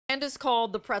brand is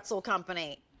called the Pretzel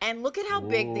Company. And look at how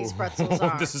big these pretzels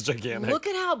are. This is gigantic. Look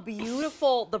at how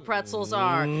beautiful the pretzels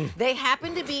are. They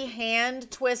happen to be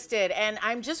hand twisted. And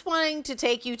I'm just wanting to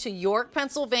take you to York,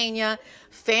 Pennsylvania,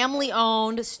 family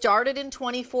owned, started in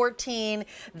 2014.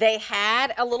 They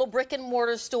had a little brick and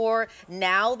mortar store.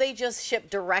 Now they just ship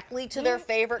directly to their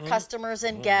favorite customers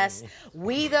and guests.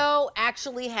 We, though,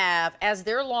 actually have, as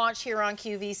their launch here on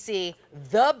QVC,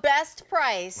 the best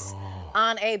price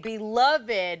on a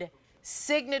beloved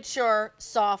signature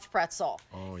soft pretzel.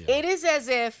 Oh, yeah. It is as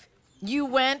if you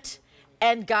went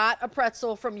and got a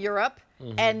pretzel from Europe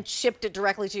and shipped it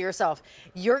directly to yourself.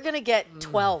 You're gonna get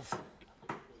 12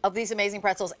 of these amazing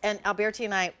pretzels. And Alberti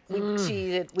and I, we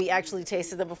cheated. We actually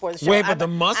tasted them before the show. Wait, but the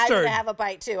mustard. I'm gonna have a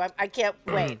bite too. I can't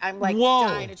wait. I'm like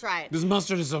dying to try it. This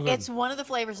mustard is so good. It's one of the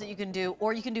flavors that you can do,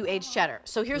 or you can do aged cheddar.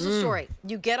 So here's the story.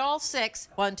 You get all 6,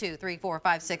 1, 2, 3, 4,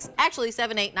 5, 6, actually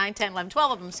 7, 8, 9, 10, 11,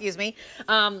 12 of them, excuse me,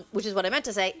 which is what I meant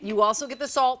to say. You also get the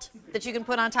salt that you can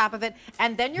put on top of it.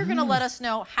 And then you're gonna let us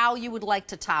know how you would like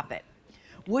to top it.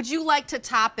 Would you like to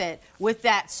top it with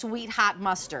that sweet hot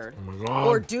mustard? Oh my God.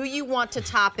 Or do you want to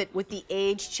top it with the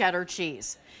aged cheddar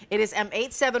cheese? It is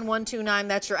M87129.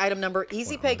 That's your item number.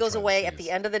 Easy Pay goes away at the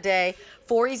end of the day.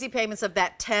 4 easy payments of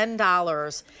that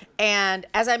 $10. And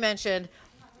as I mentioned,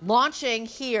 launching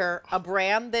here a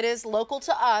brand that is local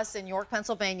to us in York,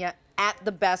 Pennsylvania at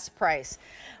the best price.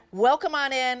 Welcome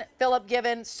on in, Philip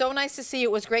Given. So nice to see you.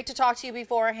 It was great to talk to you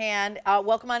beforehand.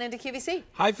 Welcome on into QVC.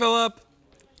 Hi, Philip.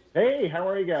 Hey, how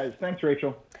are you guys? Thanks,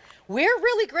 Rachel. We're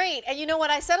really great. And you know what?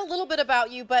 I said a little bit about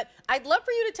you, but I'd love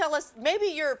for you to tell us maybe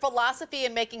your philosophy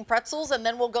in making pretzels, and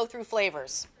then we'll go through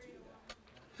flavors.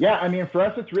 Yeah, I mean, for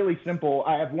us, it's really simple.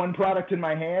 I have one product in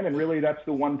my hand, and really that's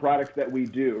the one product that we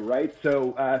do, right?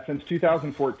 So since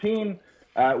 2014,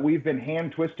 we've been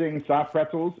hand twisting soft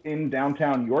pretzels in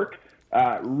downtown York.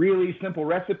 Really simple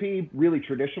recipe, really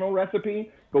traditional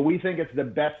recipe, but we think it's the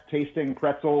best tasting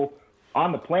pretzel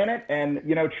on the planet. And,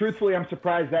 you know, truthfully, I'm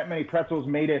surprised that many pretzels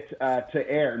made it to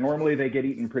air. Normally, they get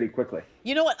eaten pretty quickly.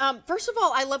 You know what? First of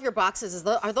all, I love your boxes.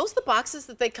 Are those the boxes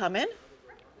that they come in?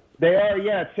 They are,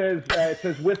 yeah. It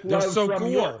says with love from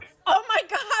York. Oh my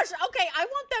gosh. Okay, I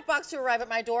want that box to arrive at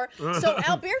my door. So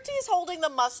Alberti is holding the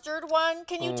mustard one.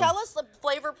 Can you tell us the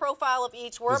flavor profile of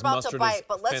each? We're about to bite,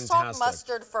 but let's talk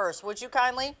mustard first. Would you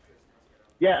kindly?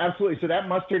 Yeah, absolutely. So that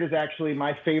mustard is actually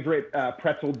my favorite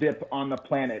pretzel dip on the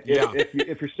planet. Yeah.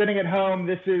 If you're sitting at home,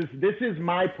 this is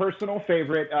my personal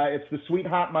favorite. It's the sweet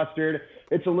hot mustard.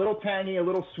 It's a little tangy, a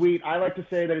little sweet. I like to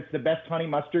say that it's the best honey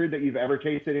mustard that you've ever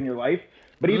tasted in your life.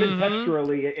 But even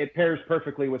texturally, it pairs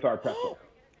perfectly with our pretzel.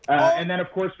 And then,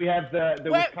 of course, we have the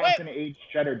Wisconsin aged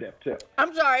cheddar dip, too.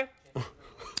 I'm sorry.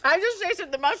 I just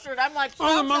tasted the mustard. I'm like,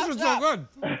 oh, the mustard's so good.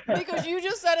 Because you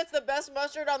just said it's the best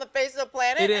mustard on the face of the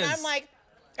planet. It is. And I'm like,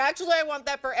 actually, I want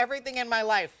that for everything in my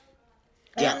life.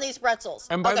 Yeah. And these pretzels.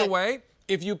 And by the way,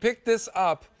 if you pick this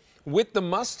up with the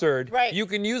mustard, you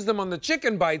can use them on the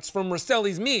chicken bites from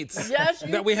Rosselli's Meats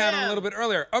that we had on a little bit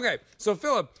earlier. Okay, so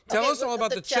Philip, tell us all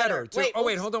about the cheddar. Wait, oh,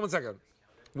 wait, hold on one second.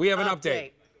 We have an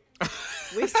update.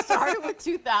 We started with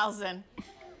 2,000.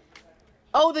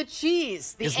 Oh, the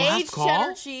cheese. The aged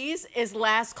cheddar cheese is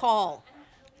last call.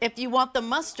 If you want the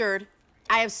mustard,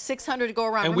 I have 600 to go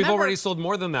around. And we've already sold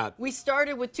more than that. We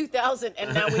started with 2,000,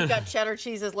 and now we've got cheddar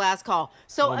cheese as last call.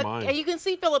 So you can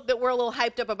see, Philip, that we're a little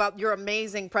hyped up about your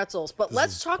amazing pretzels. But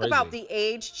let's talk about the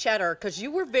aged cheddar, because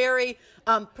you were very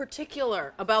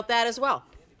particular about that as well.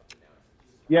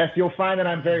 Yes, you'll find that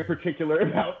I'm very particular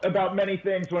about many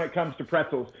things when it comes to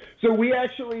pretzels. So we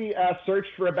actually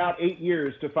searched for about 8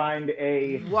 years to find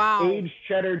a aged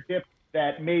cheddar dip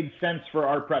that made sense for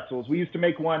our pretzels. We used to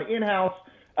make one in-house,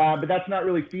 but that's not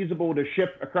really feasible to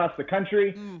ship across the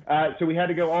country. So we had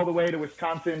to go all the way to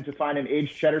Wisconsin to find an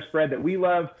aged cheddar spread that we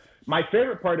love. My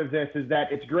favorite part of this is that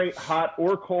it's great hot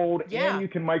or cold, and you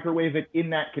can microwave it in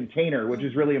that container, which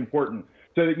is really important,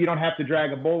 so that you don't have to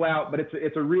drag a bowl out. But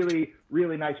it's a really,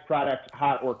 really nice product,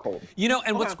 hot or cold. You know,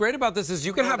 and what's great about this is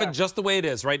you can have it just the way it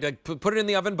is, right? Like, put it in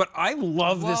the oven. But I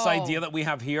love this idea that we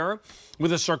have here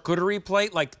with a charcuterie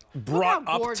plate, like brought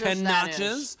up 10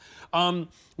 notches.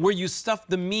 Where you stuff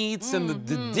the meats and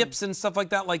the dips and stuff like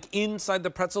that, like inside the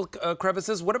pretzel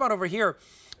crevices. What about over here?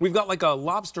 We've got like a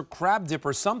lobster crab dip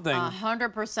or something.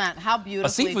 100%. How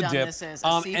beautifully done this is.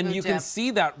 And you can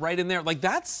see that right in there. Like,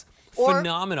 that's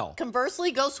phenomenal.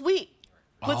 Conversely, go sweet.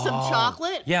 Put some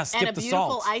chocolate skip and a the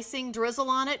beautiful salt. icing drizzle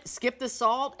on it. Skip the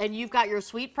salt, and you've got your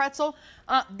sweet pretzel.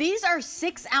 These are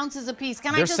 6 ounces a piece.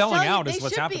 Can I just tell you, out they is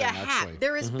what's should be a happening, hat. actually.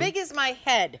 They're as big as my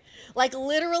head, like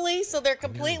literally. So they're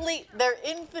they're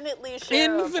infinitely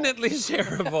shareable. Infinitely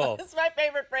shareable. That's my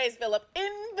favorite phrase, Philip.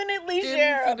 Infinitely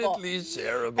shareable. Infinitely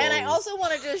shareable. And I also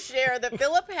want to just share that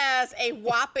Philip has a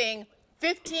whopping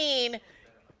 15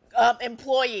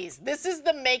 employees. This is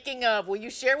the making of. Will you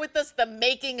share with us the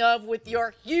making of with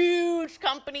your huge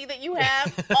company that you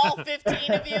have, all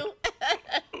 15 of you?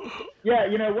 Yeah,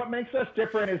 you know, what makes us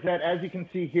different is that, as you can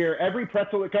see here, every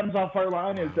pretzel that comes off our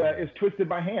line is twisted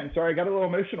by hand. Sorry, I got a little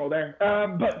emotional there.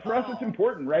 But for us, it's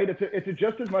important, right? It's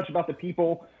just as much about the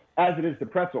people as it is the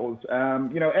pretzels.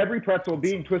 You know, every pretzel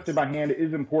being twisted by hand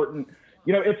is important.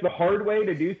 You know, it's the hard way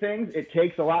to do things. It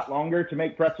takes a lot longer to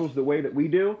make pretzels the way that we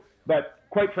do, but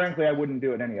quite frankly, I wouldn't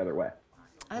do it any other way.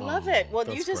 I love it. Well,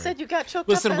 you just said you got choked up.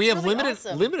 Listen, we That's have really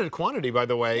awesome. limited quantity, by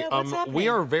the way. Yeah, what's happening? We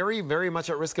are very, very much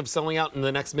at risk of selling out in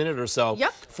the next minute or so.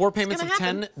 Yep. 4 payments of It's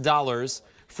gonna $10.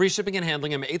 Free shipping and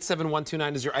handling.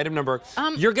 87129 is your item number.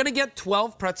 You're going to get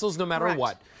 12 pretzels no matter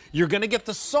what. You're going to get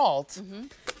the salt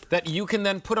that you can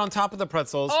then put on top of the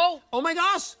pretzels. Oh my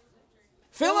gosh!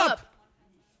 Philip!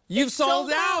 You've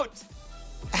sold out!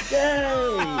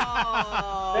 Yay!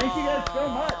 Thank you guys so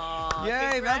much.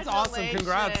 Yay, that's awesome.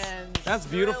 Congrats. That's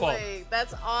beautiful. Really,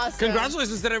 that's awesome.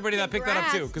 Congratulations to everybody that picked that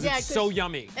up too, because it's so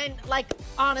yummy. And like,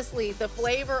 honestly, the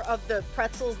flavor of the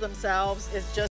pretzels themselves is just